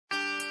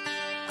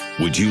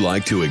Would you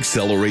like to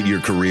accelerate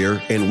your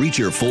career and reach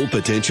your full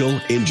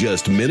potential in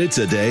just minutes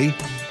a day?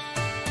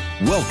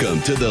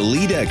 Welcome to the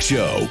LEADx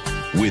Show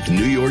with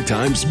New York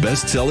Times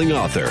best-selling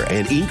author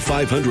and Inc.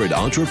 500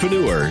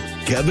 entrepreneur,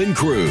 Kevin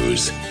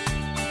Kruse.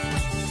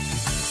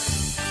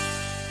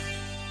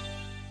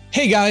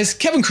 Hey guys,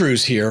 Kevin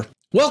Kruse here.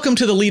 Welcome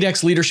to the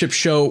LEADx Leadership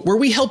Show, where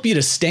we help you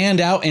to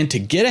stand out and to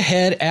get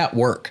ahead at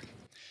work.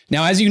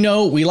 Now, as you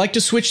know, we like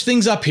to switch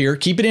things up here,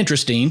 keep it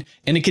interesting,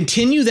 and to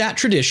continue that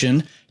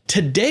tradition,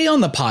 today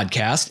on the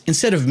podcast,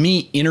 instead of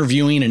me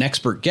interviewing an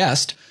expert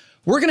guest,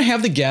 we're going to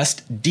have the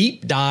guest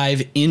deep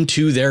dive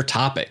into their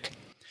topic.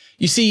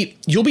 You see,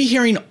 you'll be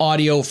hearing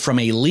audio from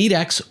a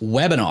LEADx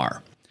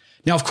webinar.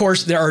 Now, of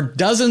course, there are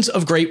dozens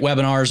of great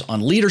webinars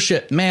on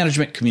leadership,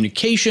 management,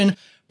 communication,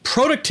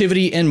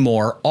 productivity, and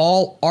more,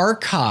 all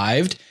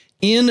archived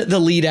in the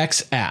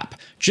LEADx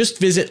app. Just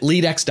visit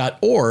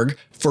leadx.org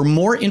for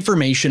more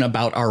information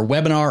about our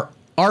webinar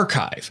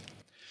archive.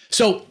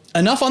 So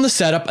enough on the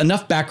setup,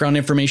 enough background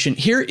information.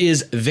 Here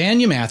is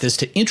Vanya Mathis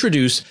to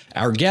introduce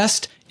our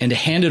guest and to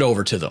hand it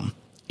over to them.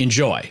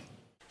 Enjoy.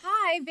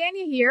 Hi,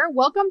 Vanya here.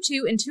 Welcome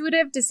to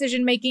Intuitive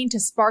Decision Making to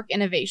Spark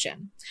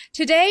Innovation.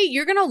 Today,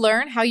 you're going to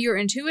learn how your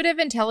intuitive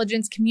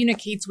intelligence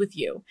communicates with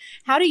you,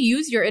 how to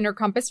use your inner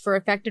compass for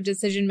effective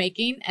decision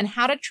making, and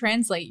how to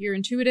translate your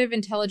intuitive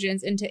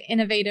intelligence into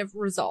innovative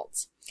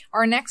results.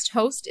 Our next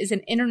host is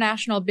an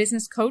international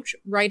business coach,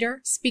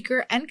 writer,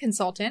 speaker, and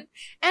consultant,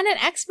 and an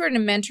expert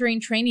in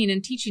mentoring, training,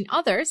 and teaching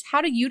others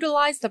how to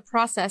utilize the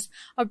process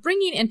of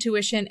bringing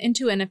intuition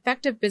into an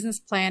effective business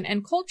plan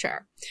and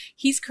culture.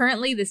 He's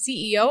currently the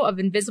CEO of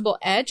Invisible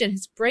Edge, and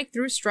his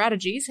breakthrough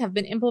strategies have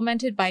been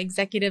implemented by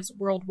executives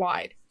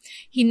worldwide.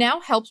 He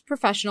now helps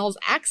professionals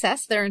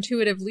access their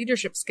intuitive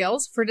leadership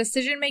skills for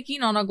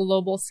decision-making on a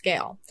global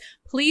scale.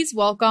 Please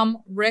welcome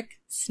Rick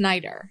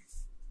Snyder.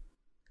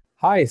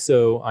 Hi,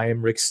 so I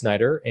am Rick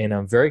Snyder, and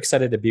I'm very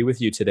excited to be with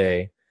you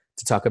today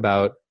to talk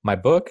about my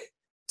book,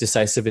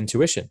 Decisive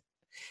Intuition.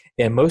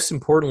 And most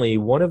importantly,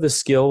 one of the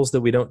skills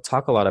that we don't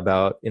talk a lot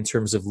about in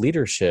terms of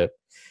leadership,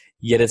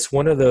 yet it's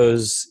one of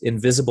those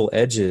invisible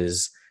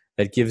edges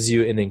that gives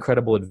you an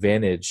incredible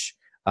advantage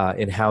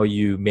in how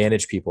you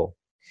manage people,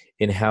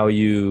 in how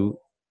you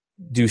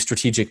do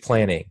strategic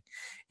planning,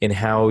 in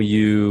how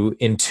you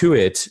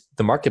intuit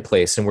the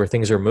marketplace and where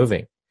things are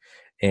moving.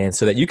 And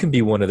so that you can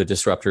be one of the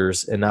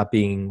disruptors and not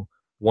being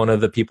one of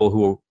the people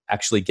who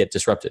actually get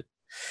disrupted.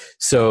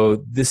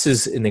 So this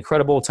is an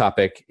incredible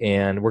topic,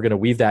 and we're going to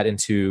weave that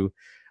into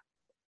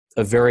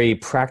a very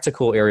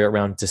practical area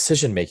around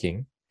decision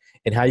making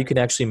and how you can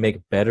actually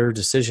make better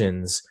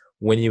decisions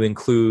when you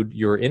include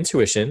your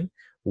intuition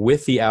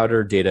with the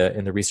outer data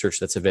and the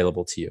research that's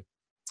available to you.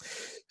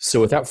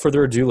 So without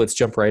further ado, let's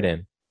jump right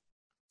in.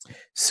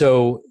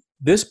 So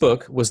this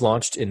book was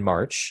launched in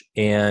March,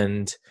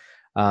 and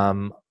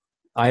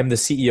I am the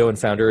CEO and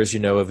founder, as you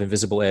know, of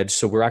Invisible Edge.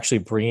 So we're actually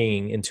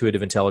bringing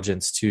intuitive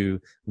intelligence to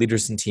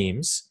leaders and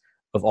teams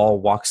of all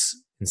walks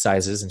and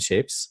sizes and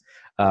shapes,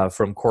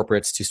 from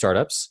corporates to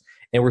startups.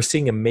 And we're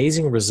seeing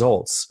amazing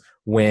results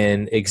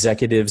when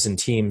executives and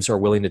teams are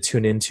willing to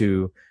tune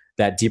into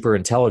that deeper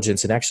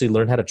intelligence and actually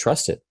learn how to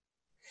trust it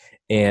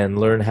and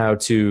learn how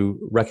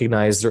to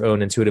recognize their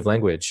own intuitive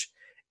language.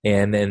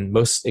 And then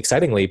most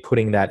excitingly,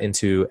 putting that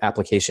into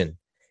application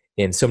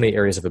in so many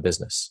areas of a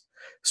business.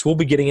 So we'll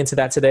be getting into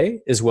that today,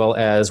 as well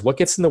as what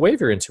gets in the way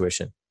of your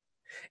intuition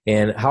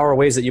and how are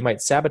ways that you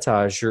might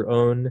sabotage your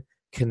own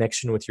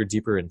connection with your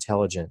deeper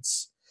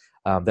intelligence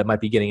that might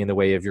be getting in the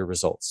way of your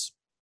results.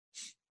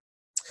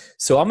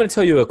 So I'm going to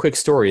tell you a quick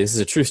story. This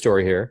is a true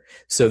story here.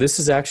 So this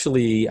is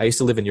actually, I used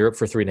to live in Europe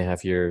for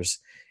 3.5 years,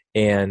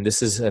 and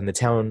this is in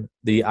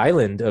the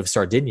island of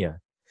Sardinia.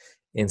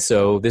 And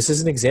so this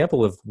is an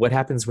example of what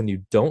happens when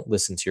you don't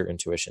listen to your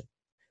intuition.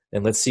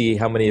 And let's see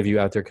how many of you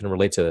out there can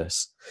relate to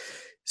this.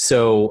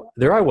 So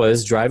there I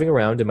was driving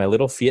around in my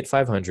little Fiat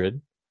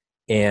 500,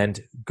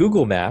 and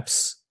Google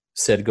Maps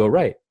said go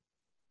right.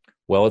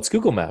 Well, it's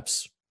Google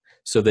Maps.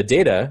 So the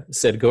data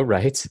said go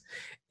right,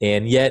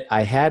 and yet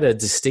I had a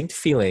distinct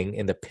feeling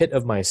in the pit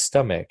of my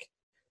stomach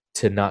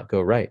to not go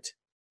right.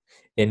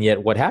 And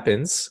yet what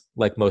happens,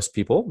 like most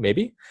people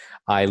maybe,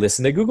 I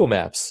listened to Google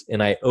Maps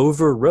and I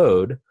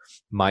overrode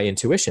my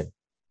intuition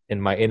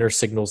and my inner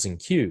signals and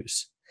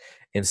cues.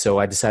 And so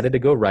I decided to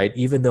go right,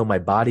 even though my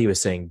body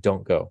was saying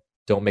don't go.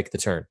 Don't make the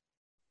turn.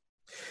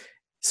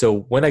 So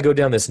when I go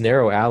down this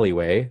narrow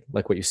alleyway,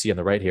 like what you see on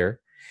the right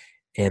here,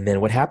 and then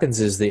what happens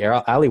is the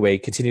alleyway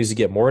continues to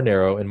get more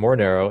narrow and more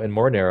narrow and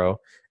more narrow,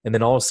 and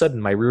then all of a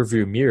sudden my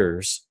rearview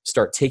mirrors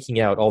start taking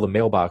out all the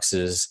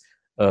mailboxes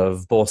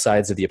of both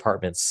sides of the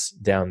apartments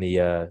down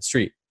the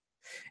street.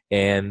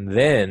 And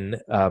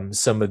then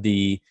some of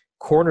the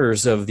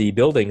corners of the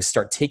buildings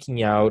start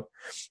taking out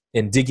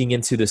and digging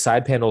into the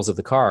side panels of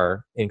the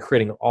car and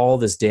creating all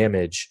this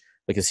damage,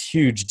 like this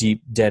huge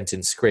deep dent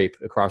and scrape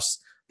across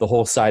the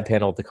whole side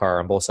panel of the car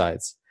on both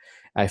sides.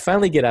 I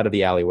finally get out of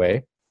the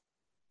alleyway,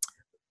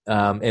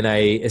 and I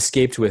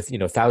escaped with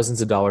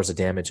thousands of dollars of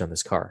damage on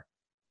this car.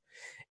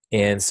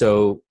 And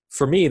so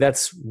for me,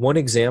 that's one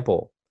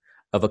example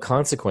of a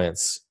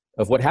consequence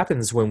of what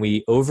happens when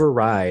we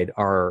override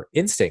our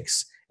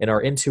instincts and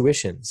our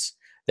intuitions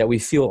that we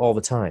feel all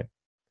the time.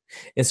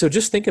 And so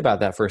just think about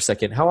that for a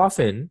second. How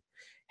often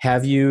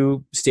have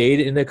you stayed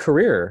in a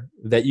career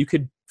that you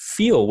could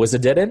feel was a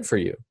dead end for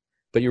you,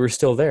 but you were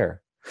still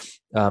there?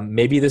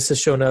 Maybe this has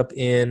shown up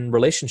in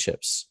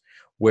relationships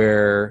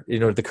where,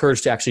 the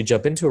courage to actually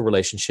jump into a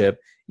relationship,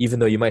 even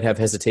though you might have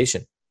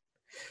hesitation.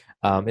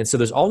 And so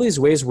there's all these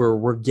ways where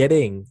we're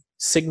getting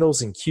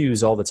signals and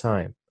cues all the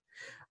time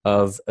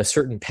of a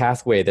certain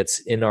pathway that's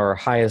in our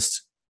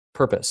highest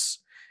purpose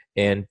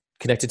and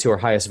connected to our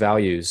highest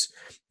values.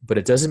 But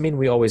it doesn't mean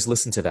we always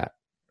listen to that,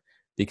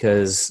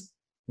 because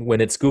when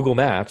it's Google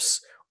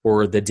Maps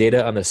or the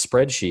data on the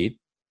spreadsheet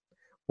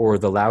or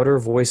the louder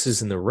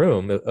voices in the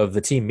room of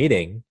the team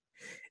meeting,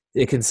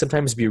 it can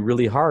sometimes be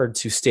really hard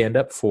to stand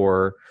up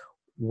for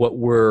what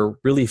we're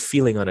really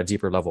feeling on a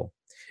deeper level,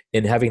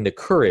 and having the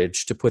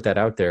courage to put that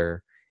out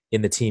there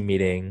in the team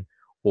meeting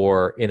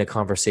or in a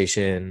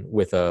conversation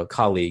with a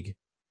colleague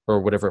or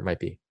whatever it might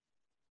be.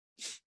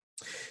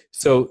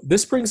 So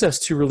this brings us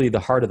to really the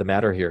heart of the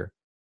matter here.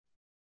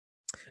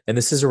 And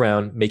this is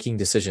around making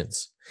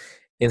decisions.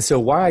 And so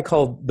why I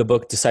call the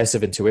book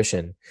Decisive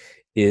Intuition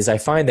is I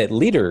find that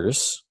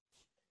leaders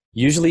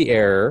usually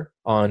err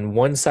on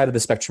one side of the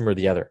spectrum or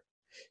the other.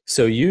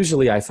 So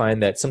usually I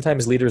find that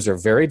sometimes leaders are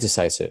very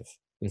decisive,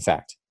 in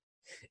fact,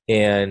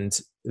 and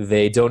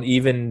they don't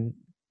even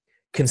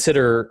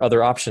consider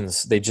other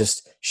options. They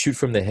just shoot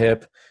from the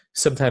hip.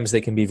 Sometimes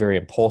they can be very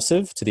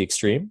impulsive to the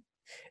extreme,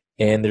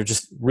 and they're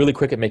just really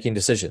quick at making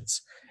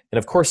decisions. And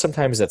of course,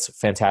 sometimes that's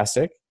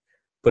fantastic,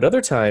 but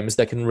other times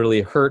that can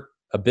really hurt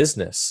a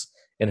business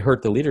and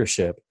hurt the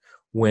leadership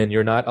when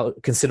you're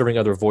not considering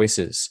other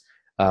voices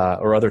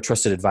or other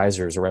trusted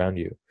advisors around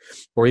you,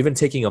 or even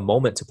taking a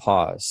moment to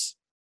pause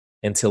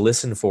and to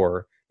listen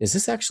for, is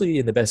this actually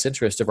in the best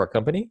interest of our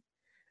company?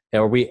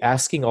 Are we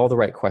asking all the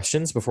right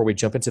questions before we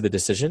jump into the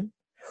decision?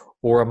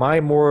 Or am I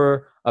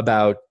more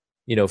about,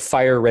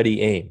 fire,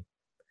 ready, aim?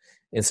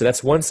 And so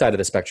that's one side of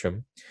the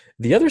spectrum.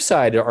 The other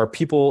side are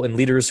people and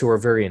leaders who are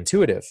very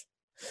intuitive,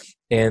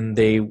 and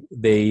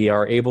they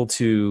are able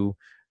to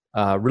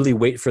really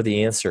wait for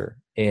the answer,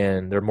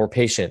 and they're more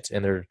patient,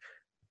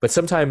 but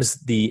sometimes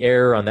the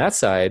error on that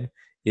side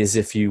is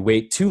if you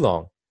wait too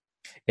long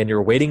and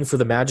you're waiting for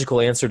the magical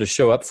answer to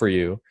show up for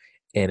you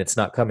and it's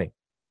not coming.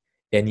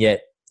 And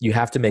yet you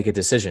have to make a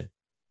decision.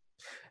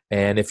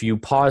 And if you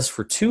pause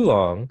for too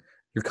long,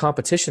 your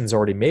competition's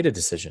already made a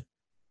decision.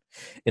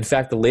 In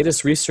fact, the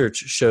latest research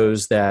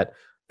shows that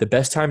the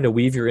best time to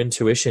weave your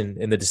intuition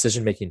in the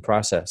decision-making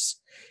process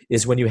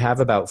is when you have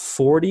about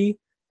 40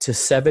 to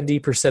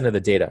 70% of the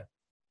data.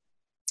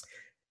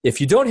 If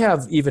you don't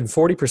have even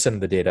 40% of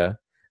the data,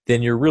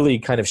 then you're really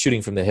kind of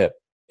shooting from the hip.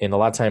 And a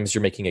lot of times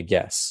you're making a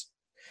guess.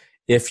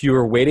 If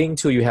you're waiting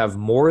till you have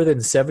more than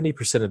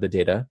 70% of the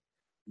data,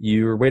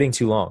 you're waiting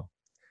too long.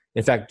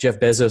 In fact, Jeff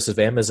Bezos of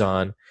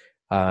Amazon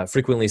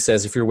frequently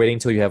says if you're waiting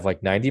till you have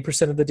like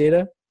 90% of the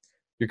data,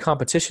 your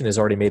competition has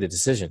already made a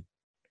decision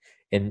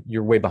and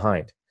you're way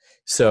behind.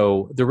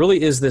 So there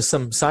really is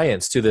some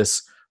science to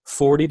this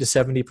 40 to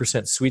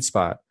 70% sweet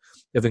spot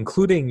of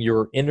including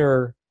your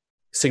inner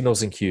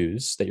signals and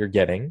cues that you're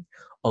getting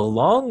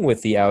along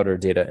with the outer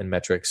data and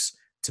metrics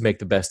to make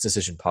the best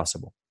decision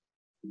possible.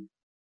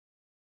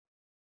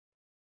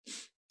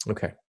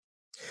 Okay.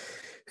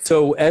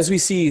 So as we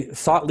see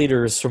thought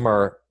leaders from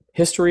our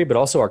history, but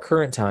also our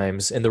current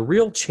times, and the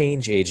real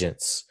change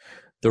agents,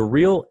 the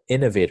real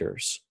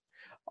innovators,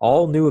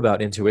 all knew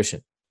about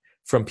intuition.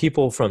 From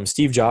people from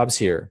Steve Jobs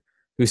here,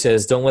 who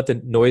says, don't let the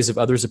noise of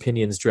others'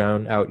 opinions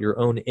drown out your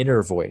own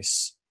inner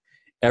voice.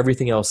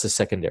 Everything else is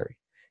secondary.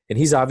 And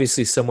he's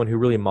obviously someone who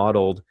really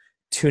modeled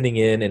tuning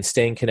in and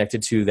staying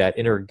connected to that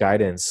inner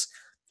guidance,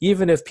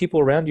 even if people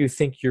around you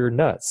think you're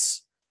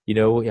nuts.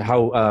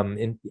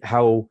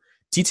 How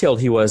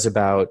detailed he was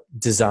about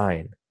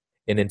design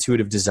and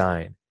intuitive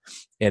design,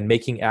 and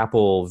making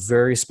Apple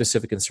very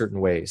specific in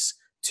certain ways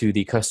to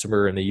the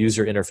customer and the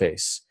user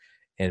interface,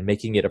 and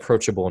making it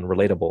approachable and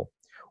relatable,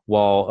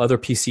 while other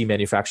PC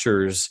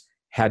manufacturers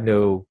had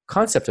no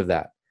concept of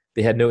that.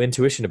 They had no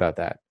intuition about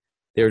that.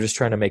 They were just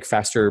trying to make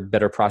faster,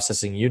 better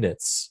processing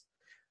units.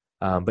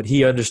 But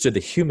he understood the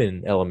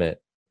human element.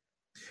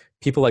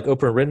 People like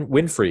Oprah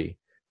Winfrey,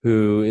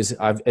 who is,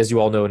 as you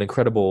all know, an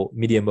incredible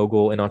media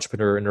mogul and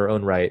entrepreneur in her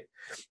own right.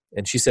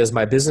 And she says,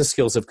 my business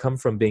skills have come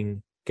from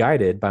being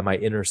guided by my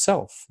inner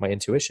self, my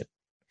intuition.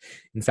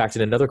 In fact,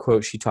 in another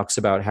quote, she talks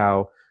about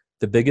how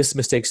the biggest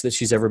mistakes that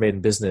she's ever made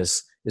in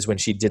business is when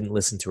she didn't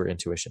listen to her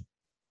intuition.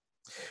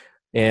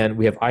 And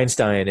we have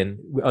Einstein and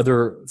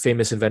other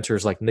famous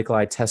inventors like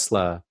Nikola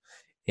Tesla,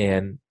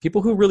 and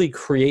people who really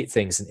create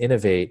things and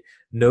innovate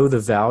know the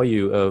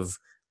value of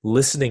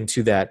listening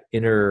to that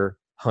inner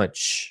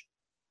hunch,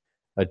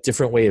 a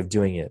different way of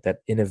doing it, that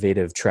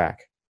innovative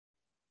track.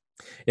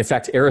 In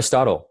fact,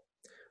 Aristotle,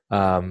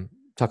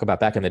 talk about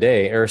back in the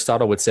day,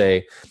 Aristotle would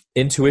say,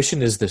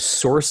 intuition is the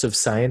source of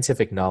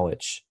scientific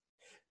knowledge.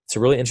 It's a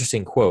really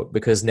interesting quote,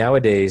 because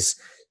nowadays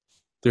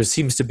there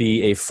seems to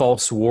be a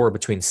false war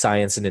between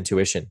science and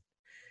intuition.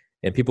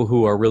 And people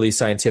who are really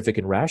scientific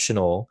and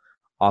rational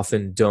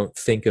often don't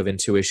think of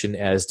intuition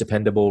as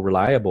dependable,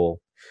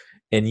 reliable.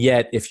 And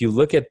yet, if you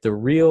look at the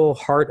real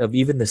heart of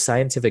even the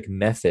scientific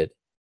method,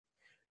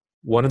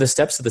 one of the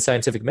steps of the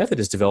scientific method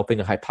is developing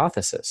a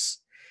hypothesis.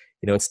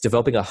 It's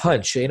developing a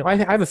hunch. I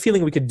have a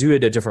feeling we could do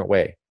it a different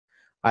way.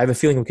 I have a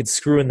feeling we could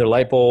screw in the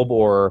light bulb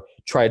or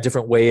try a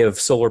different way of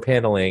solar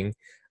paneling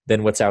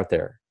than what's out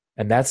there.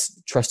 And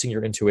that's trusting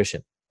your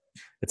intuition.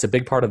 It's a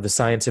big part of the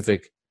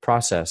scientific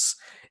process.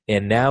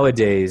 And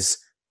nowadays,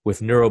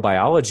 with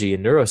neurobiology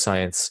and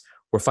neuroscience,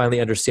 we're finally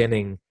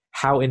understanding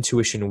how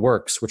intuition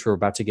works, which we're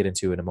about to get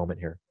into in a moment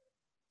here.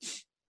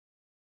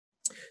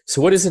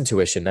 So what is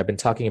intuition? I've been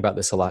talking about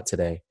this a lot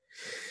today.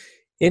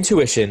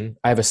 Intuition,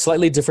 I have a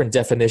slightly different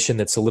definition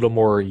that's a little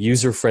more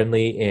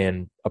user-friendly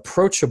and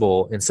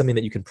approachable and something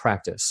that you can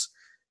practice.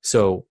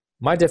 So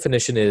my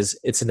definition is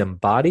it's an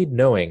embodied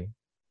knowing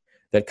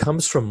that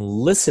comes from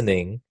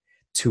listening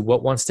to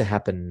what wants to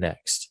happen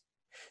next.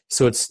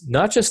 So it's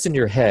not just in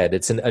your head,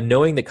 it's a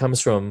knowing that comes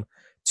from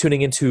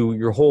tuning into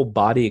your whole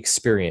body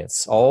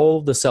experience,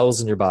 all the cells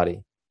in your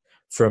body,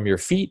 from your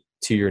feet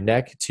to your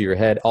neck to your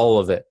head, all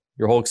of it,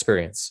 your whole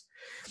experience.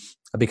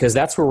 Because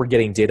that's where we're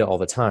getting data all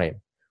the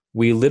time.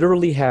 We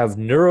literally have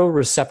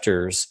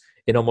neuroreceptors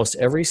in almost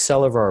every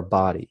cell of our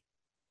body.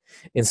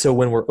 And so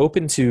when we're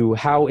open to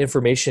how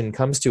information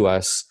comes to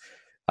us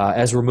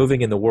as we're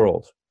moving in the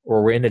world,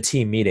 or we're in a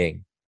team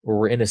meeting, or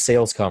we're in a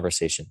sales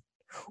conversation,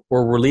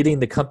 or we're leading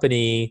the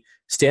company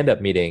stand-up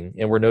meeting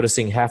and we're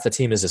noticing half the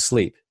team is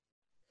asleep,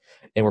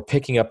 and we're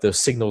picking up those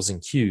signals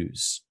and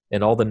cues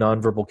and all the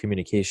nonverbal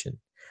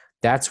communication.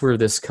 That's where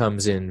this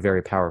comes in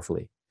very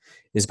powerfully,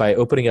 is by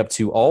opening up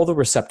to all the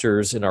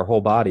receptors in our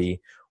whole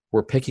body.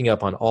 We're picking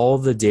up on all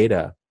the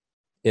data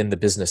in the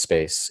business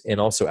space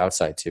and also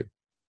outside too.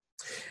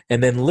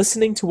 And then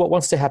listening to what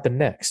wants to happen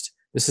next.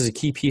 This is a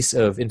key piece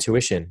of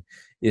intuition,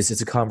 is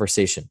it's a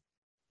conversation.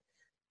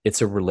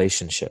 It's a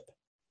relationship.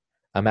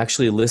 I'm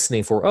actually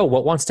listening for,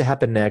 what wants to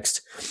happen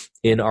next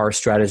in our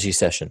strategy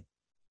session?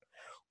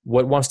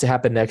 What wants to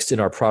happen next in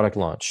our product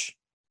launch?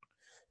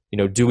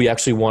 Do we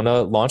actually want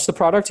to launch the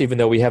product even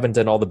though we haven't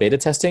done all the beta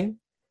testing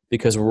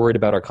because we're worried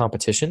about our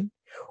competition?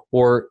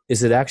 Or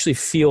is it actually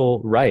feel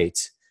right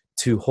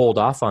to hold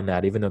off on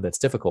that even though that's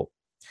difficult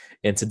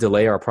and to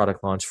delay our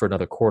product launch for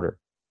another quarter?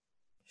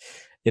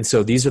 And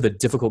so these are the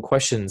difficult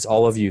questions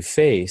all of you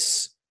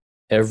face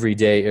every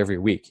day, every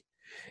week.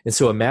 And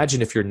so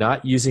imagine if you're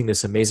not using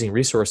this amazing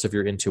resource of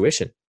your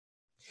intuition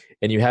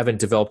and you haven't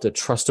developed a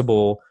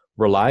trustable,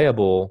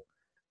 reliable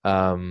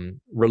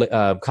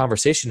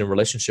conversation and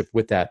relationship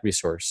with that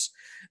resource,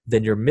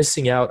 then you're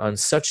missing out on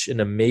such an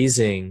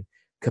amazing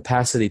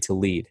capacity to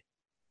lead.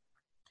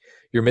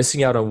 You're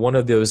missing out on one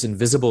of those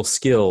invisible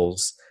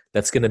skills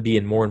that's going to be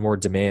in more and more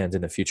demand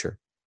in the future.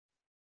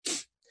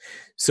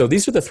 So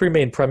these are the three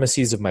main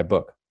premises of my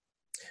book.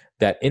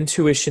 That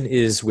intuition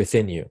is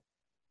within you,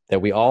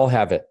 that we all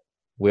have it.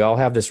 We all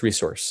have this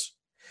resource.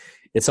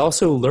 It's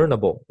also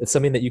learnable. It's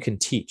something that you can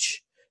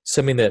teach.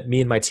 Something that me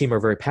and my team are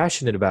very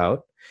passionate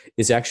about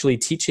is actually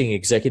teaching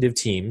executive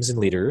teams and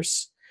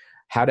leaders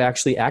how to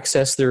actually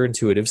access their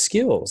intuitive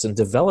skills and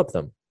develop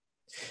them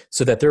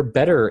so that they're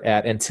better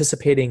at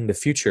anticipating the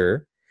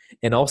future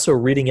and also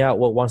reading out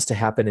what wants to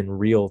happen in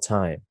real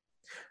time.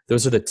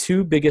 Those are the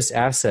two biggest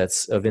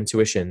assets of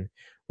intuition,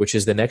 which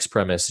is the next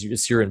premise.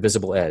 It's your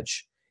invisible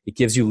edge. It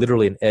gives you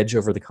literally an edge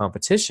over the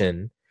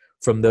competition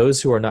from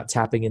those who are not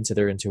tapping into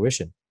their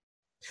intuition.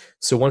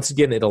 So once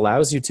again, it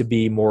allows you to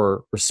be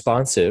more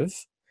responsive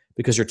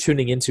because you're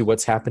tuning into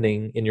what's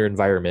happening in your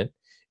environment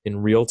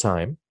in real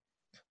time.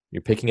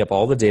 You're picking up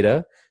all the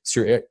data,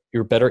 so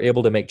you're better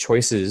able to make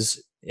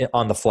choices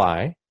on the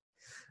fly.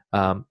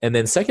 And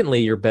then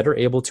secondly, you're better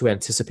able to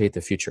anticipate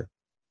the future.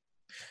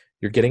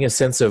 You're getting a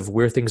sense of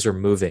where things are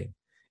moving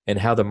and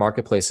how the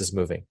marketplace is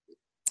moving,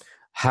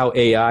 how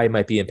AI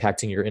might be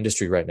impacting your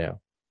industry right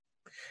now,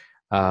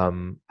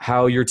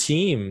 how your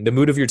team, the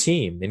mood of your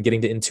team, and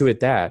getting to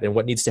intuit that and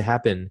what needs to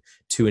happen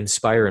to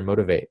inspire and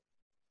motivate.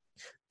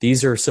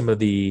 These are some of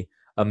the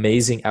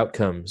amazing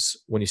outcomes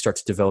when you start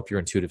to develop your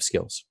intuitive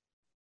skills.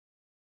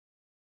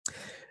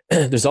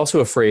 There's also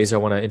a phrase I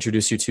want to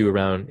introduce you to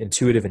around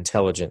intuitive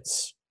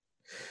intelligence.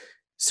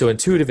 So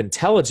intuitive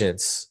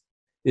intelligence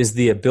is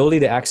the ability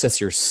to access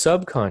your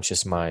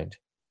subconscious mind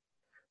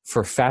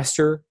for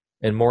faster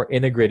and more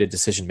integrated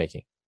decision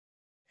making.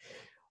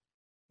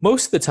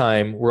 Most of the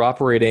time, we're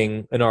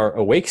operating in our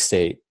awake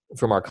state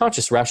from our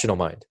conscious rational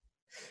mind.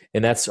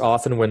 And that's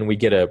often when we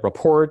get a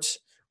report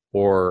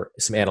or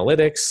some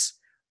analytics,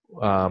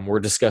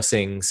 we're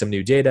discussing some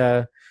new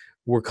data.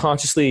 We're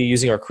consciously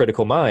using our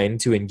critical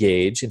mind to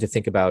engage and to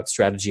think about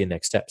strategy and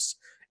next steps.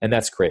 And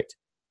that's great.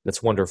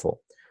 That's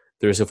wonderful.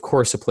 There's, of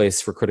course, a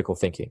place for critical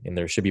thinking, and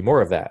there should be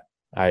more of that,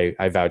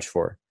 I vouch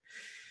for.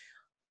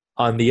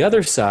 On the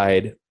other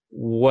side,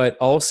 what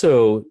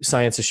also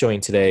science is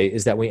showing today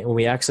is that when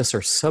we access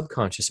our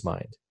subconscious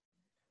mind,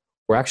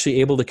 we're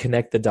actually able to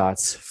connect the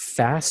dots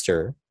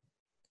faster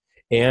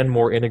and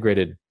more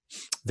integrated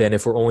than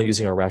if we're only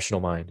using our rational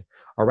mind.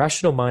 Our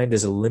rational mind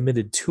is a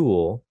limited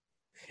tool,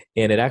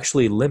 and it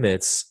actually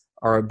limits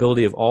our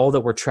ability of all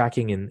that we're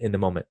tracking in the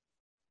moment.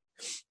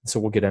 So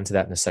we'll get into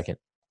that in a second.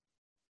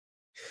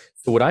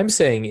 So what I'm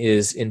saying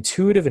is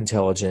intuitive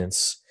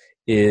intelligence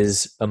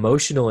is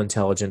emotional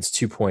intelligence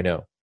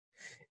 2.0.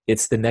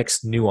 It's the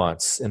next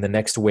nuance and the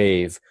next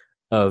wave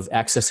of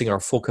accessing our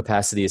full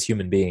capacity as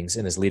human beings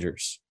and as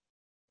leaders.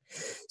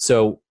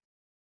 So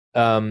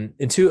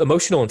into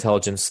emotional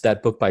intelligence,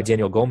 that book by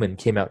Daniel Goleman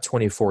came out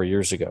 24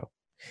 years ago,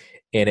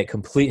 and it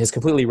has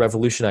completely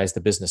revolutionized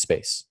the business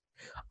space.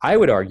 I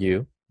would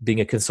argue, being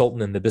a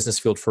consultant in the business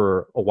field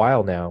for a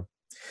while now,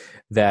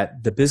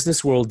 that the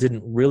business world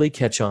didn't really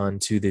catch on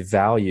to the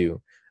value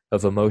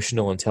of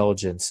emotional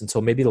intelligence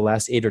until maybe the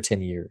last 8 or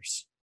 10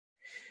 years.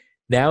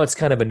 Now it's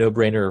kind of a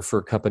no-brainer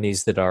for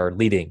companies that are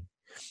leading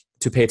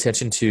to pay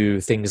attention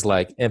to things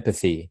like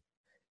empathy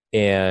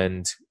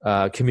and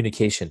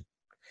communication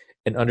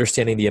and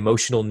understanding the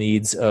emotional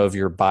needs of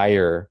your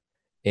buyer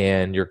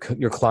and your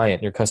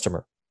client, your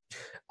customer,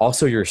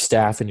 also your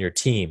staff and your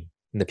team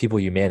and the people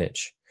you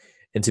manage,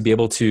 and to be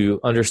able to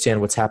understand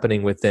what's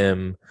happening with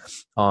them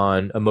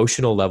on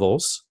emotional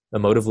levels,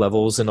 emotive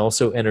levels, and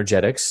also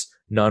energetics,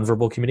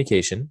 nonverbal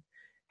communication,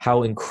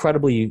 how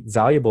incredibly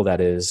valuable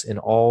that is in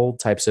all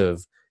types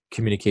of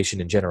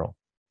communication in general.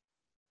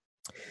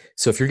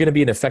 So if you're going to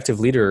be an effective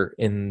leader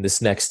in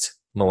this next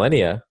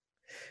millennia,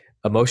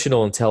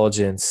 emotional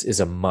intelligence is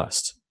a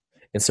must.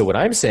 And so what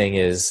I'm saying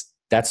is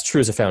that's true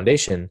as a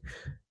foundation,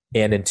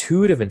 and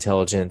intuitive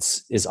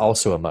intelligence is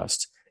also a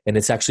must. And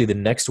it's actually the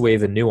next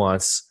wave of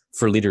nuance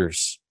for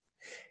leaders.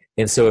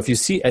 And so as you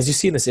see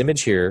in this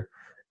image here,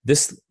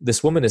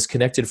 this woman is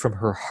connected from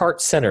her heart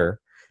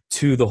center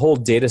to the whole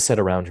data set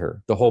around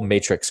her, the whole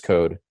matrix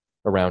code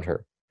around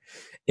her.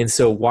 And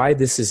so why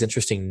this is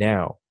interesting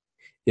now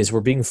is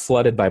we're being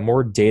flooded by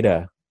more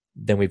data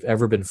than we've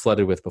ever been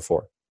flooded with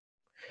before,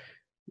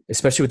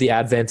 especially with the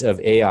advent of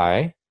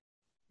AI,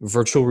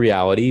 virtual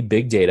reality,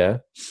 big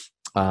data,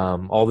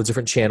 all the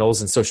different channels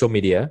and social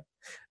media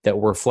that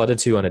we're flooded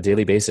to on a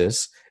daily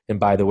basis. And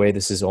by the way,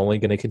 this is only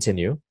going to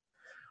continue.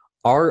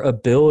 Our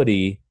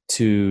ability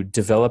to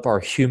develop our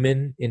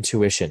human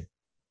intuition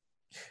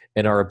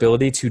and our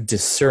ability to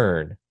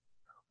discern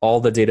all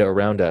the data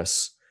around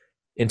us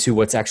into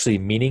what's actually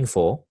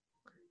meaningful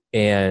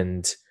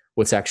and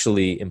what's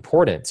actually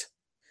important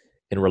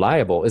and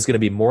reliable is going to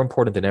be more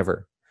important than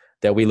ever.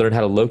 That we learn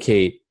how to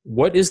locate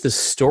what is the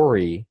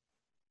story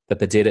that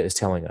the data is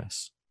telling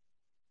us.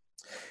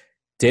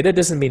 Data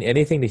doesn't mean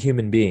anything to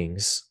human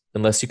beings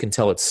unless you can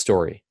tell its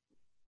story.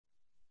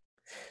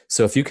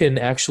 So if you can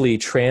actually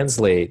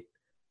translate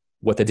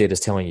what the data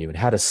is telling you and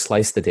how to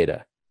slice the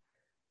data,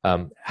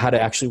 how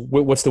to actually,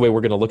 what's the way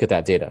we're going to look at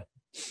that data?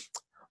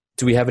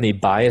 Do we have any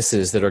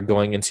biases that are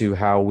going into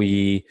how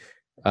we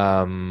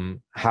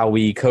code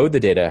the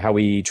data, how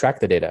we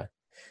track the data?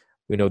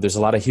 We know there's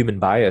a lot of human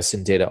bias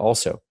in data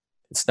also.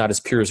 It's not as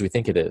pure as we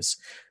think it is.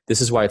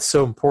 This is why it's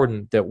so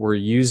important that we're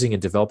using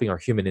and developing our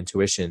human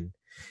intuition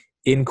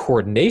in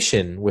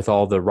coordination with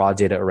all the raw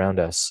data around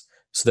us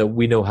so that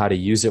we know how to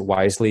use it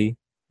wisely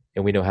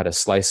and we know how to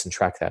slice and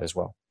track that as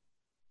well.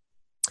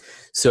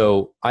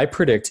 So I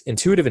predict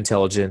intuitive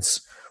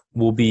intelligence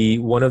will be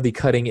one of the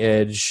cutting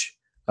edge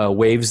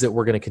waves that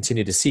we're going to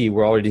continue to see.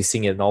 We're already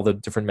seeing it in all the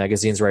different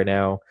magazines right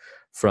now,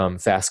 from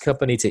Fast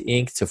Company to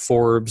Inc. to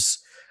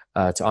Forbes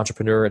to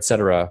Entrepreneur,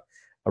 etc.,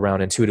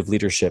 around intuitive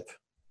leadership.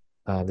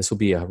 This will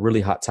be a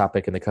really hot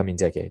topic in the coming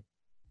decade.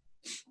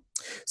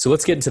 So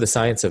let's get into the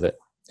science of it.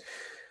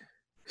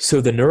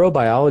 So the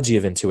neurobiology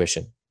of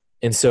intuition.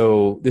 And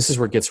so this is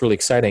where it gets really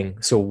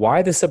exciting. So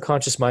why the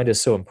subconscious mind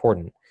is so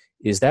important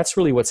is that's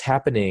really what's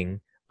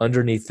happening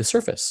underneath the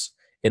surface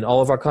in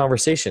all of our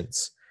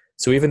conversations.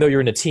 So even though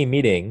you're in a team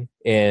meeting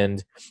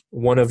and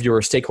one of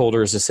your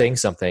stakeholders is saying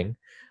something,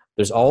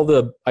 there's all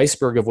the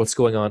iceberg of what's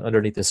going on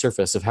underneath the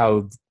surface of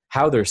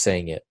how they're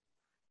saying it.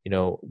 You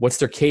know, what's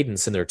their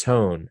cadence and their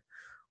tone?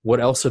 What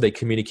else are they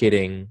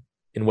communicating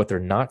in what they're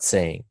not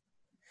saying?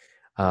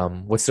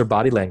 What's their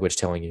body language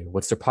telling you?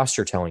 What's their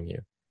posture telling you?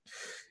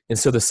 And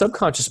so the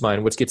subconscious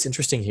mind, what gets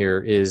interesting here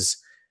is,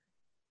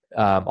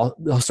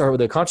 I'll start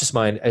with the conscious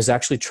mind, is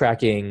actually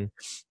tracking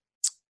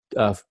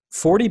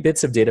 40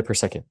 bits of data per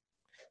second.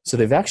 So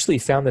they've actually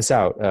found this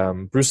out.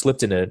 Bruce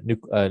Lipton,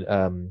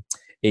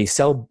 a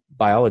cell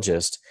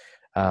biologist,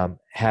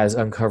 has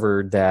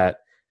uncovered that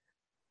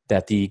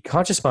the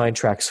conscious mind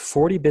tracks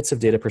 40 bits of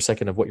data per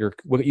second of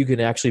what you can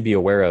actually be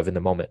aware of in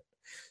the moment.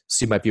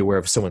 So you might be aware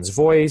of someone's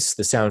voice,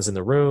 the sounds in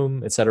the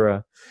room,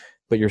 etc.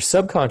 But your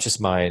subconscious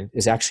mind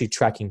is actually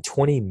tracking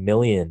 20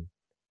 million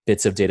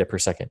bits of data per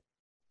second.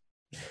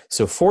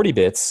 So 40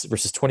 bits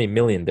versus 20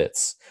 million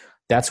bits.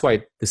 That's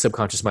why the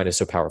subconscious mind is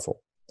so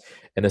powerful.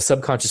 And the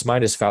subconscious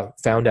mind is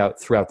found out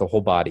throughout the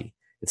whole body.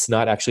 It's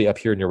not actually up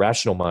here in your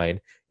rational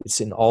mind. It's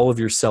in all of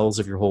your cells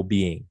of your whole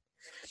being.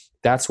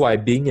 That's why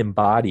being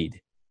embodied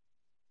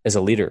as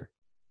a leader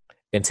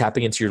and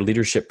tapping into your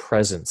leadership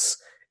presence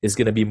is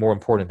going to be more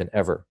important than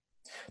ever,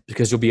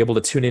 because you'll be able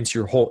to tune into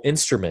your whole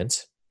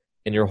instrument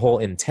and your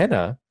whole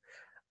antenna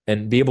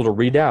and be able to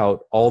read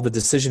out all the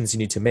decisions you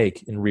need to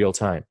make in real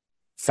time,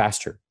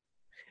 faster,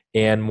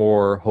 and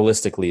more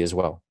holistically as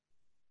well.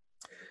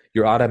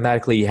 You're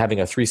automatically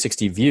having a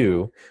 360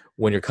 view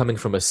when you're coming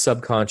from a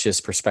subconscious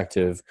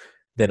perspective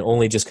than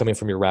only just coming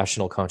from your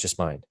rational conscious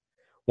mind.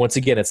 Once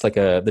again, it's like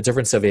the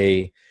difference of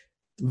a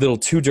little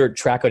 2-dirt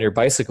track on your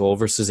bicycle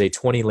versus a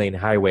 20-lane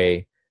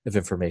highway of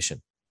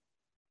information.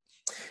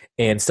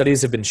 And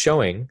studies have been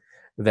showing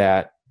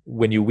that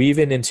when you weave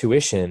in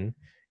intuition,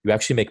 you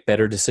actually make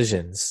better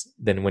decisions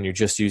than when you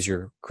just use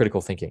your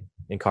critical thinking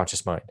and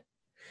conscious mind,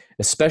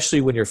 especially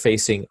when you're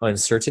facing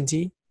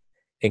uncertainty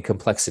and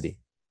complexity.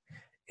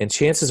 And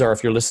chances are,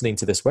 if you're listening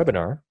to this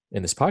webinar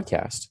and this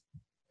podcast,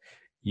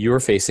 you're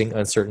facing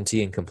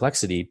uncertainty and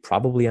complexity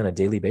probably on a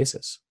daily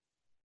basis.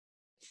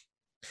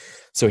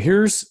 So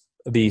here's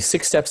the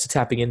 6 steps to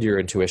tapping into your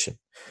intuition.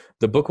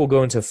 The book will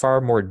go into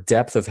far more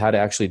depth of how to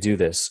actually do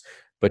this,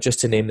 but just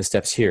to name the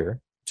steps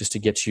here, just to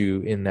get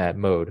you in that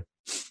mode.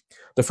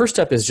 The first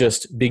step is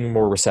just being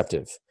more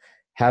receptive,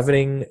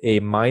 having a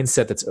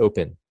mindset that's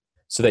open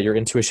so that your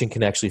intuition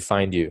can actually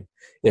find you.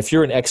 If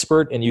you're an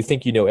expert and you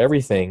think you know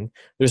everything,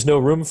 there's no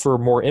room for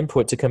more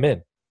input to come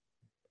in.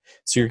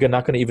 So you're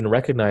not going to even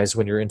recognize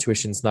when your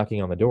intuition's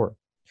knocking on the door.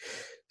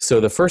 So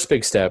the first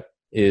big step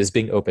is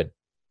being open,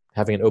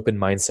 having an open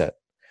mindset.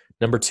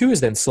 Number 2 is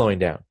then slowing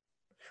down.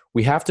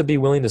 We have to be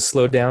willing to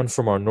slow down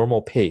from our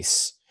normal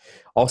pace.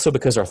 Also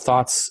because our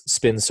thoughts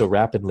spin so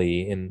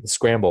rapidly and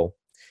scramble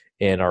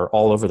and are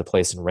all over the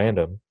place and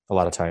random a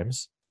lot of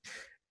times.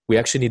 We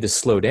actually need to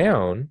slow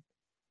down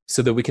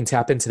so that we can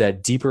tap into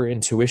that deeper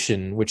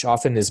intuition, which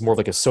often is more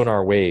like a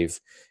sonar wave.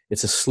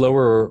 It's a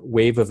slower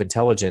wave of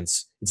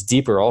intelligence. It's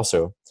deeper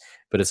also,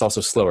 but it's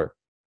also slower.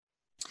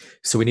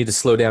 So we need to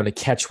slow down to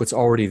catch what's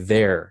already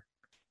there,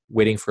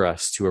 waiting for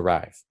us to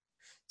arrive.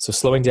 So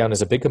slowing down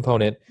is a big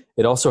component.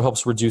 It also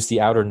helps reduce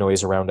the outer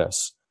noise around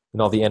us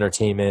and all the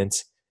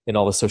entertainment and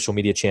all the social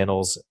media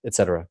channels,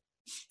 etc.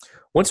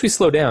 Once we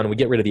slow down and we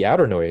get rid of the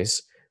outer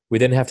noise, we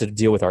then have to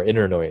deal with our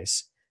inner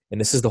noise.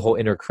 And this is the whole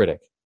inner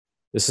critic.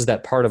 This is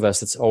that part of us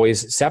that's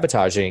always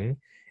sabotaging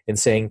and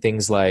saying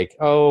things like,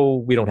 oh,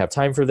 we don't have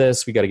time for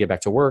this. We got to get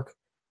back to work.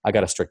 I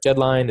got a strict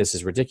deadline. This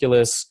is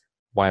ridiculous.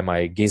 Why am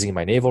I gazing at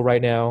my navel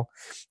right now?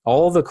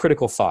 All the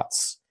critical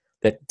thoughts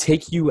that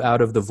take you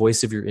out of the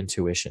voice of your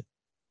intuition.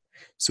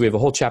 So we have a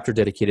whole chapter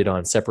dedicated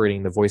on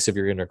separating the voice of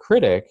your inner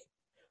critic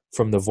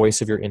from the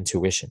voice of your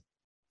intuition.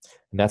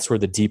 And that's where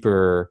the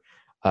deeper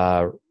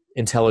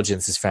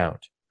intelligence is found.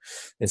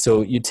 And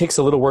so it takes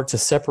a little work to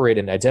separate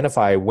and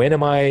identify when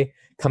am I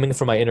coming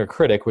from my inner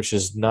critic, which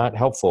is not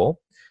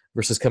helpful,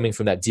 versus coming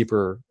from that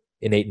deeper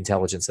innate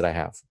intelligence that I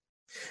have.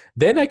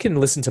 Then I can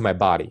listen to my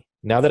body.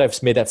 Now that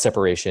I've made that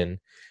separation,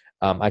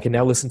 I can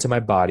now listen to my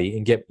body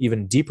and get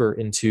even deeper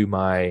into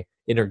my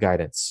inner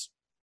guidance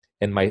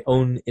and my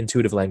own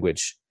intuitive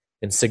language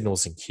and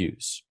signals and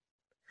cues.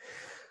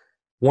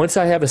 Once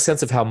I have a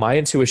sense of how my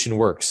intuition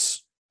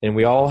works, and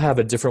we all have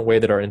a different way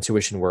that our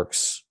intuition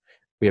works.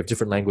 We have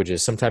different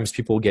languages. Sometimes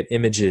people get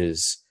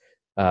images,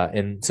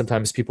 and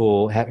sometimes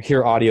people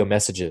hear audio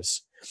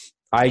messages.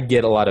 I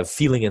get a lot of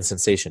feeling and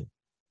sensation.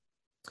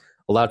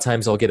 A lot of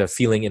times I'll get a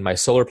feeling in my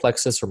solar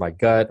plexus or my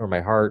gut or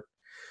my heart.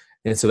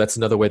 And so that's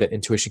another way that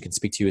intuition can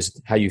speak to you,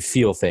 is how you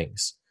feel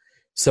things.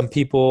 Some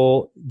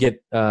people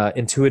get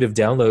intuitive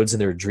downloads in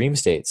their dream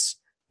states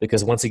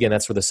because, once again,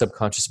 that's where the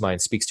subconscious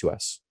mind speaks to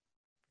us.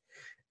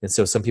 And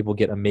so some people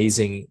get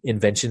amazing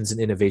inventions and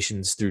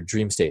innovations through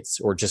dream states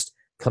or just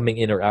coming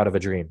in or out of a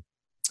dream.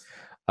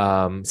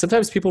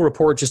 Sometimes people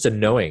report just a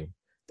knowing.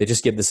 They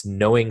just get this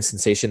knowing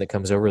sensation that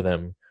comes over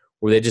them,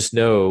 where they just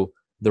know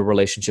the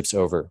relationship's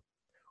over,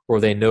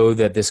 or they know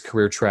that this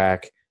career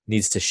track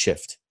needs to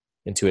shift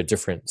into a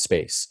different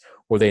space,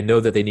 or they know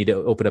that they need to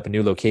open up a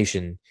new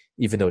location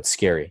even though it's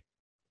scary.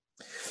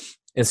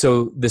 And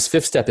so this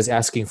 5th step is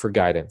asking for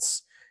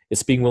guidance.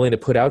 It's being willing to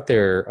put out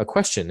there a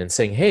question and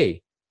saying,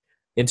 hey,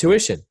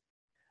 intuition,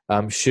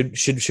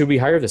 should we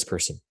hire this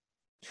person?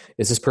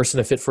 Is this person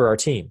a fit for our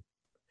team?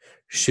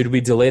 Should we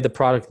delay the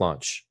product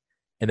launch?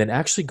 And then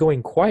actually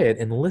going quiet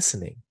and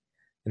listening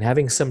and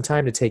having some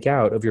time to take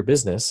out of your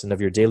business and of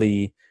your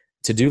daily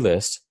to-do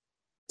list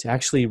to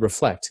actually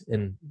reflect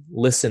and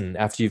listen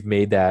after you've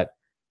made that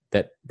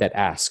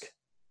ask.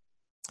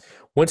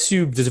 Once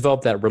you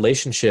develop that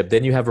relationship,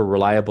 then you have a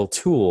reliable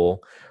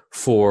tool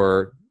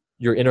for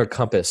your inner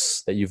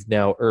compass that you've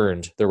now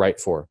earned the right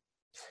for.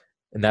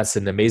 And that's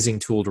an amazing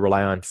tool to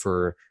rely on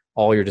for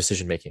all your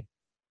decision making.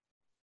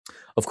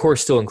 Of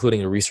course, still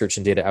including the research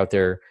and data out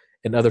there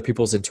and other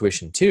people's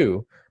intuition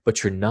too,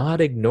 but you're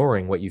not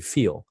ignoring what you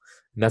feel.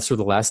 And that's where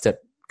the last step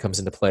comes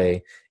into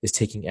play, is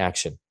taking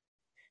action.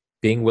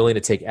 Being willing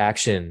to take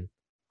action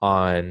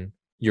on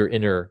your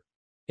inner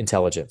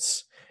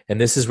intelligence. And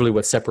this is really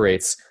what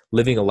separates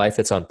living a life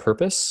that's on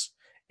purpose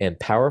and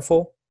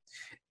powerful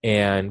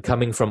and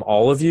coming from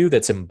all of you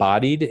that's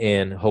embodied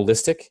and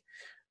holistic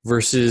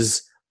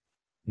versus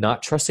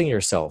not trusting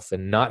yourself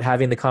and not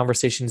having the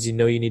conversations you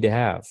know you need to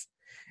have,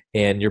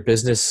 and your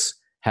business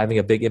having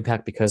a big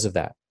impact because of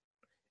that.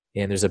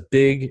 And there's a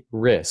big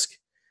risk,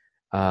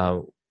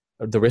 the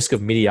risk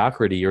of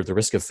mediocrity or the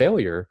risk of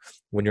failure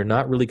when you're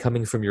not really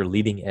coming from your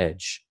leading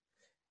edge.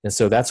 And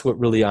so that's what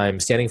really I'm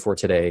standing for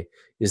today,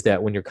 is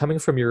that when you're coming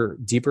from your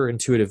deeper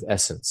intuitive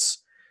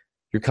essence,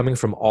 you're coming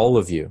from all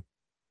of you.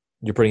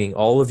 You're bringing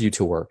all of you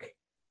to work.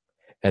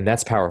 And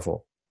that's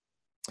powerful.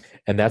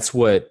 And that's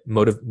what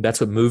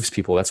moves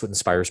people. That's what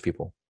inspires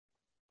people.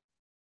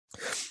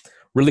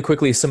 Really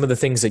quickly, some of the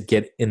things that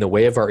get in the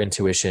way of our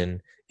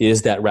intuition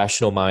is that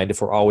rational mind.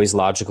 If we're always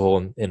logical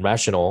and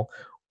rational,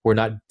 we're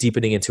not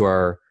deepening into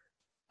our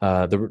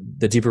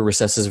the deeper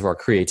recesses of our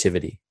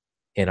creativity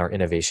and our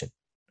innovation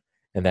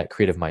and that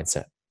creative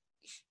mindset.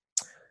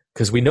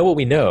 Because we know what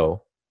we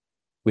know,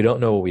 we don't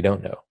know what we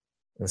don't know.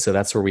 And so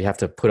that's where we have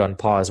to put on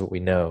pause what we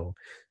know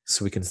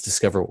so we can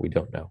discover what we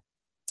don't know.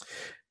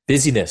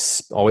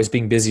 Busyness, always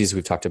being busy, as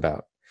we've talked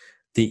about.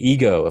 The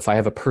ego, if I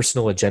have a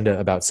personal agenda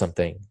about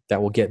something,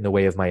 that will get in the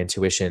way of my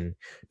intuition,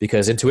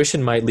 because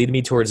intuition might lead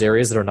me towards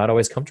areas that are not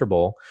always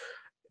comfortable,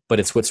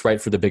 but it's what's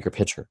right for the bigger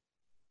picture.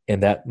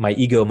 And that my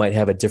ego might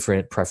have a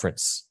different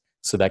preference.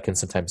 So that can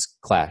sometimes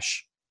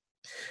clash.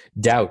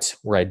 Doubt,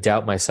 where I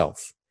doubt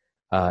myself,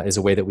 is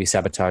a way that we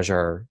sabotage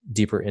our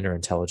deeper inner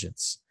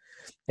intelligence.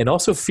 And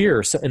also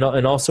fear, and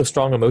also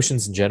strong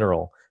emotions in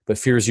general. But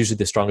fear is usually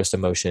the strongest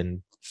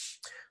emotion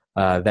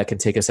that can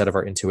take us out of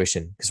our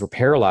intuition, because we're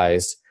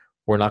paralyzed.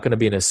 We're not going to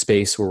be in a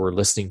space where we're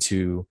listening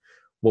to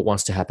what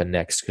wants to happen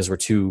next, because we're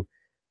too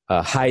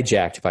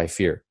hijacked by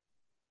fear.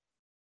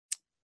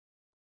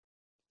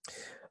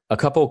 A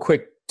couple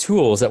quick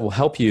tools that will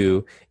help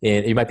you.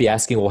 And you might be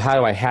asking, well, how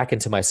do I hack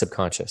into my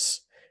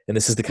subconscious? And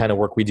this is the kind of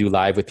work we do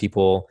live with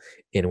people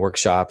in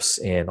workshops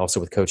and also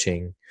with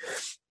coaching.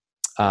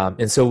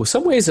 And so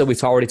some ways that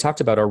we've already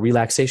talked about are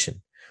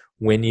relaxation.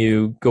 When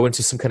you go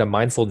into some kind of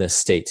mindfulness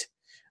state,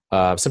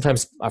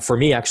 sometimes for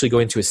me, actually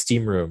going to a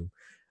steam room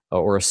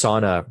or a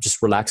sauna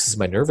just relaxes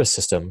my nervous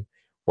system,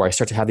 where I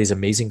start to have these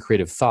amazing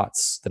creative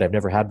thoughts that I've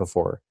never had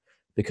before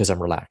because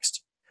I'm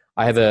relaxed.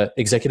 I have an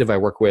executive I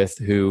work with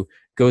who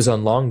goes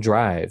on long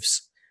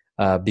drives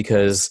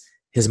because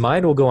his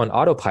mind will go on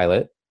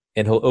autopilot,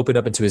 and he'll open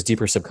up into his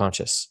deeper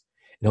subconscious,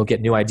 and he'll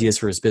get new ideas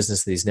for his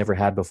business that he's never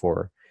had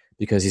before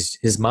because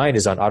his mind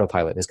is on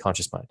autopilot, his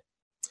conscious mind.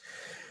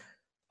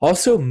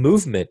 Also,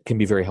 movement can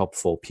be very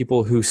helpful.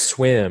 People who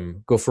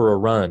swim, go for a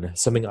run.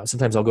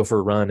 Sometimes I'll go for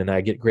a run and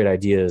I get great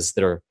ideas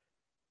that are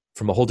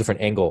from a whole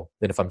different angle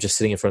than if I'm just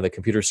sitting in front of the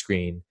computer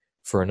screen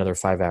for another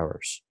 5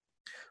 hours.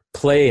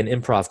 Play and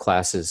improv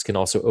classes can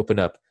also open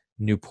up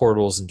new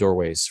portals and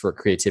doorways for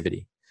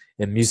creativity,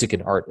 and music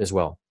and art as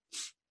well.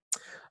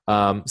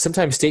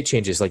 Sometimes state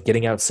changes, like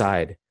getting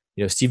outside.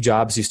 Steve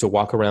Jobs used to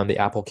walk around the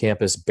Apple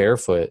campus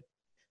barefoot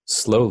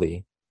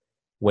slowly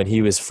when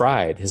he was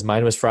fried. His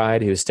mind was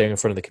fried. He was staring in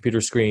front of the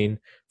computer screen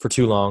for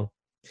too long.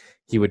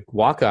 He would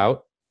walk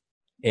out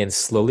and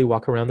slowly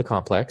walk around the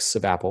complex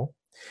of Apple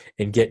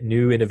and get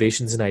new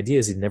innovations and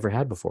ideas he'd never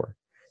had before,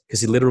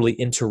 because he literally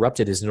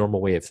interrupted his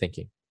normal way of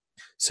thinking.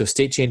 So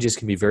state changes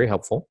can be very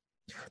helpful.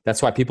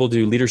 That's why people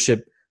do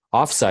leadership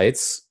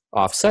offsite,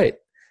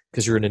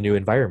 because you're in a new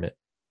environment.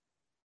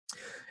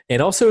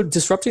 And also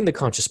disrupting the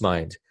conscious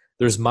mind.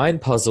 There's mind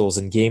puzzles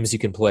and games you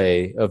can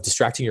play of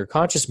distracting your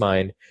conscious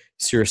mind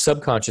so your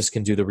subconscious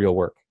can do the real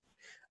work.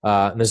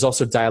 And there's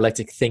also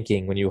dialectic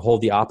thinking, when you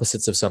hold the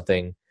opposites of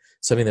something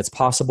that's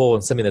possible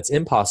and something that's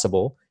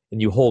impossible, and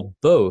you hold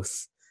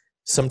both.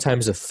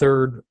 Sometimes a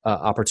third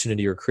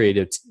opportunity or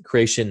creative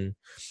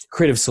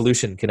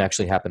solution can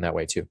actually happen that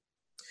way too.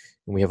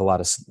 And we have a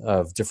lot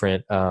of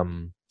different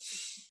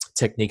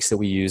techniques that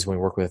we use when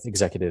we work with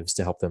executives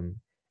to help them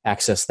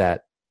access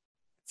that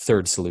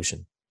third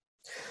solution.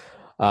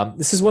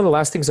 This is one of the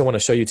last things I want to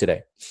show you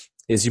today.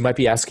 Is you might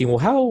be asking,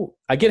 well,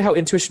 I get how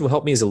intuition will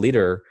help me as a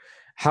leader.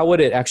 How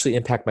would it actually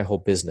impact my whole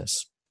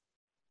business?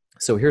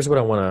 So here's what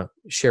I want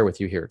to share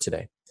with you here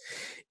today.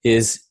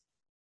 Is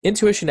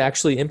intuition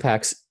actually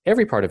impacts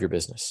every part of your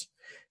business.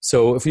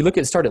 So if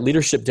we start at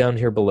leadership down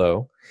here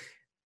below,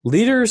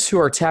 leaders who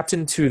are tapped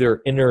into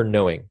their inner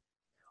knowing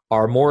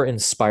are more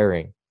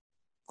inspiring.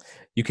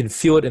 You can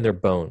feel it in their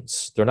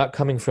bones. They're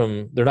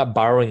not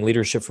borrowing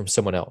leadership from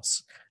someone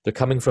else. They're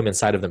coming from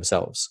inside of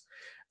themselves.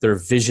 They're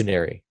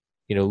visionary.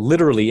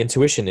 Literally,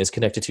 intuition is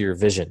connected to your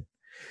vision.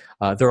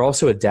 They're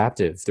also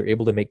adaptive. They're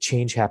able to make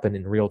change happen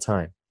in real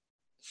time.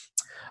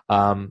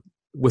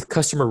 With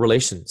customer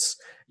relations,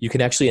 you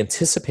can actually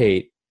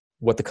anticipate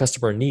what the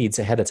customer needs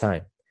ahead of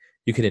time.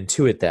 You can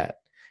intuit that.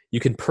 You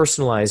can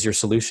personalize your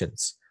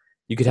solutions.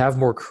 You could have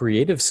more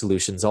creative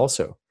solutions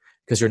also,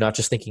 because you're not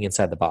just thinking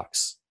inside the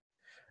box.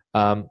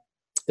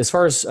 As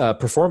far as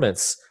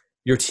performance,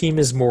 your team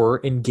is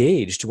more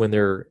engaged when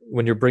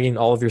you're bringing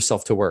all of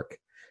yourself to work.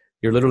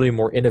 You're literally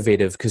more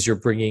innovative because you're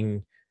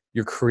bringing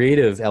your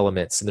creative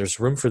elements, and there's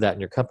room for that in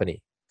your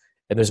company.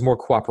 And there's more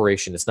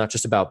cooperation. It's not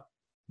just about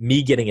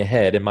me getting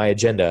ahead in my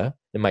agenda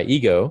and my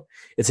ego.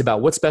 It's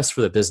about what's best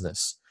for the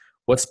business,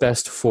 what's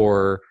best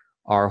for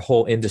our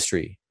whole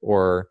industry,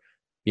 or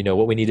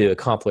what we need to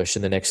accomplish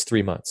in the next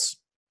 3 months.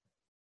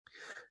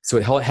 So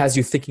it has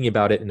you thinking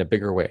about it in a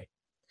bigger way.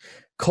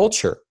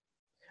 culture.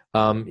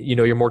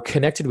 You're more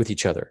connected with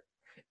each other.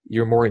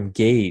 You're more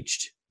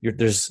engaged.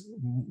 There's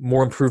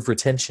more improved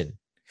retention.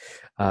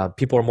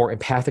 People are more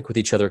empathic with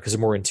each other because they're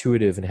more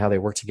intuitive in how they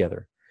work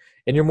together.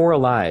 And you're more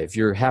alive.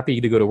 You're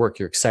happy to go to work.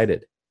 You're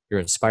excited. You're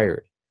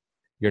inspired.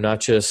 You're not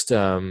just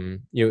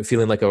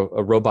feeling like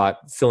a robot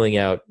filling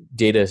out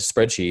data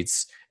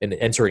spreadsheets and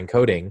entering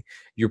coding.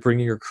 You're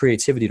bringing your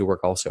creativity to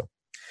work also.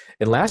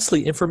 And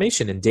lastly,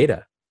 information and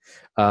data.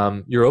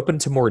 You're open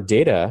to more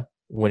data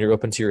when you're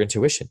open to your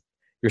intuition.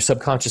 Your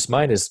subconscious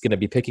mind is going to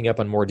be picking up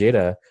on more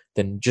data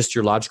than just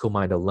your logical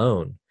mind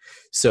alone.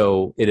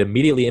 So it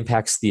immediately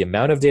impacts the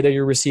amount of data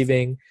you're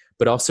receiving,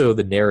 but also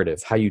the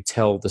narrative, how you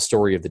tell the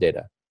story of the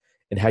data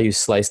and how you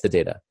slice the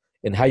data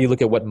and how you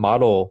look at what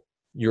model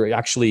you're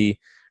actually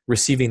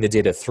receiving the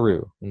data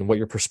through and what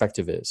your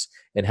perspective is.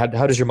 And how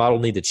does your model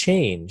need to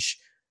change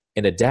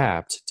and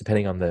adapt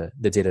depending on the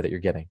data that you're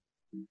getting.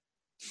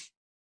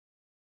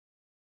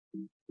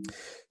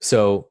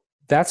 So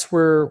that's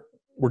where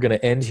we're going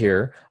to end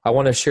here. I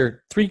want to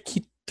share three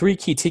key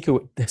takeaways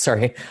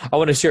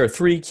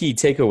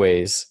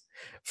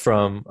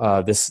from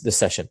this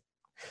session.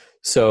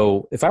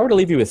 So if I were to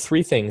leave you with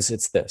three things,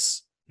 it's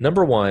this.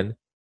 Number one,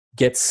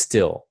 get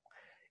still.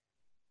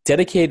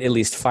 Dedicate at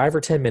least 5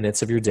 or 10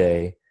 minutes of your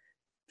day.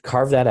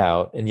 Carve that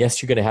out. And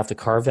yes, you're going to have to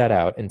carve that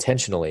out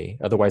intentionally.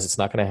 Otherwise, it's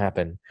not going to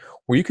happen.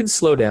 Where you can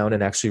slow down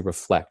and actually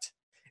reflect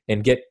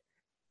and get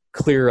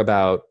clear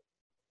about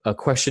a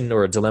question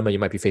or a dilemma you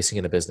might be facing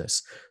in a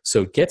business.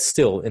 So get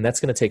still, and that's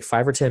going to take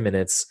 5 or 10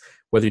 minutes,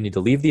 whether you need to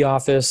leave the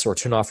office or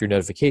turn off your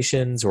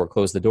notifications or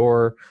close the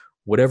door,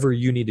 whatever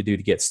you need to do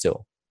to get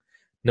still.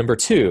 Number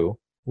two,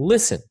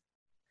 listen.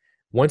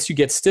 Once you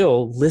get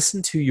still,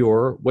 listen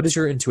to what is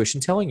your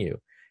intuition telling you?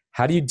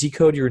 How do you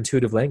decode your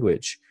intuitive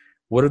language?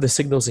 What are the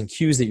signals and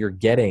cues that you're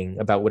getting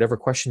about whatever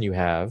question you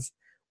have,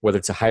 whether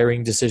it's a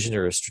hiring decision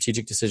or a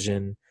strategic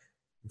decision,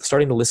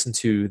 starting to listen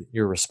to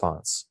your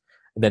response.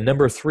 And then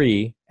number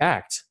three,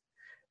 act.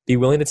 Be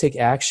willing to take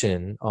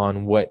action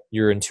on what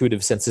your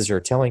intuitive senses are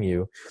telling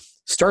you.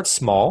 Start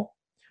small.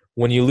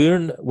 When you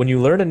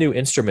learn a new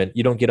instrument,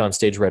 you don't get on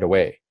stage right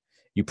away.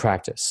 You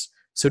practice.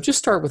 So just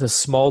start with a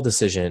small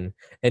decision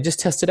and just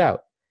test it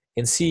out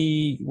and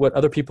see what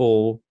other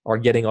people are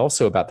getting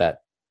also about that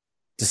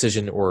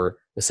decision or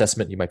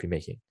assessment you might be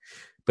making.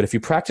 But if you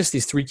practice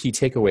these three key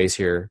takeaways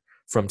here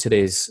from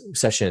today's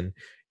session,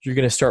 you're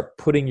going to start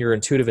putting your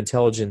intuitive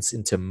intelligence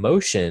into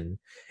motion,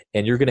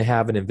 and you're going to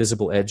have an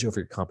invisible edge over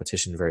your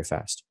competition very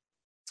fast.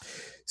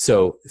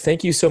 So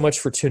thank you so much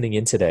for tuning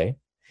in today.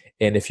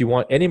 And if you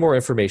want any more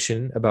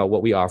information about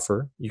what we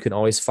offer, you can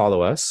always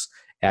follow us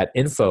at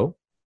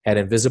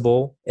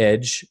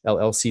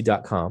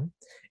info@invisibleedgellc.com.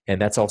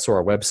 And that's also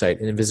our website,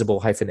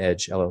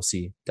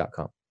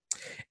 invisible-edgellc.com.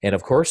 And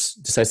of course,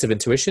 Decisive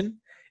Intuition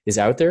is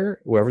out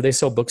there wherever they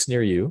sell books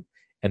near you.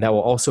 And that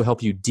will also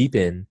help you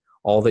deepen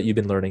all that you've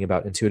been learning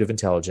about intuitive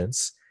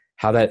intelligence,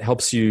 how that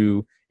helps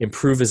you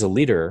improve as a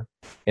leader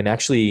and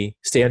actually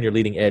stay on your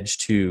leading edge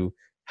to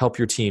help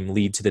your team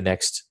lead to the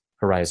next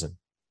horizon.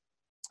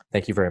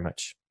 Thank you very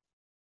much.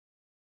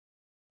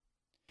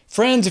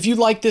 Friends, if you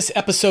like this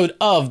episode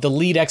of the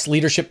LEADx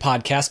Leadership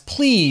Podcast,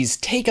 please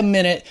take a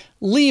minute,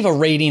 leave a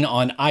rating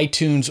on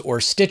iTunes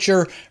or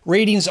Stitcher.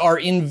 Ratings are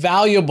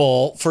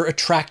invaluable for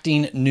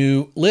attracting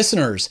new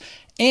listeners.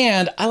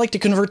 And I like to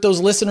convert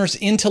those listeners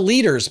into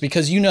leaders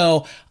because,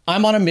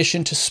 I'm on a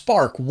mission to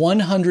spark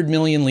 100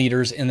 million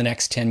leaders in the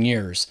next 10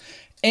 years.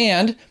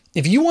 And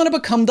if you want to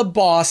become the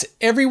boss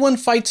everyone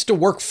fights to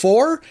work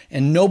for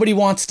and nobody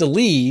wants to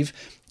leave,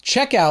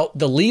 check out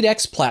the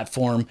LEADx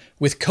platform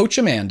with Coach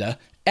Amanda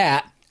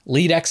at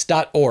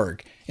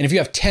leadx.org. And if you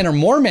have 10 or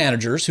more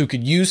managers who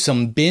could use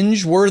some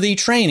binge-worthy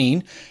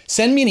training,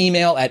 send me an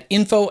email at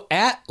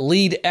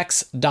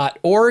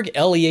info@leadx.org,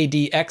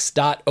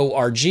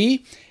 LEADx.org,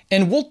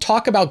 and we'll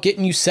talk about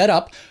getting you set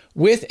up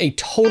with a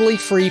totally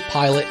free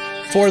pilot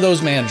for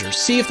those managers.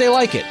 See if they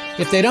like it.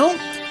 If they don't,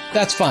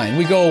 that's fine.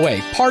 We go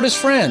away. Part as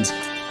friends.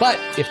 But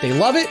if they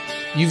love it,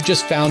 you've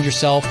just found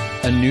yourself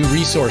a new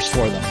resource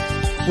for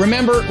them.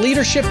 Remember,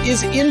 leadership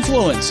is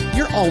influence.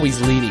 You're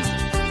always leading.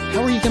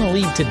 How are you going to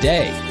lead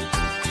today?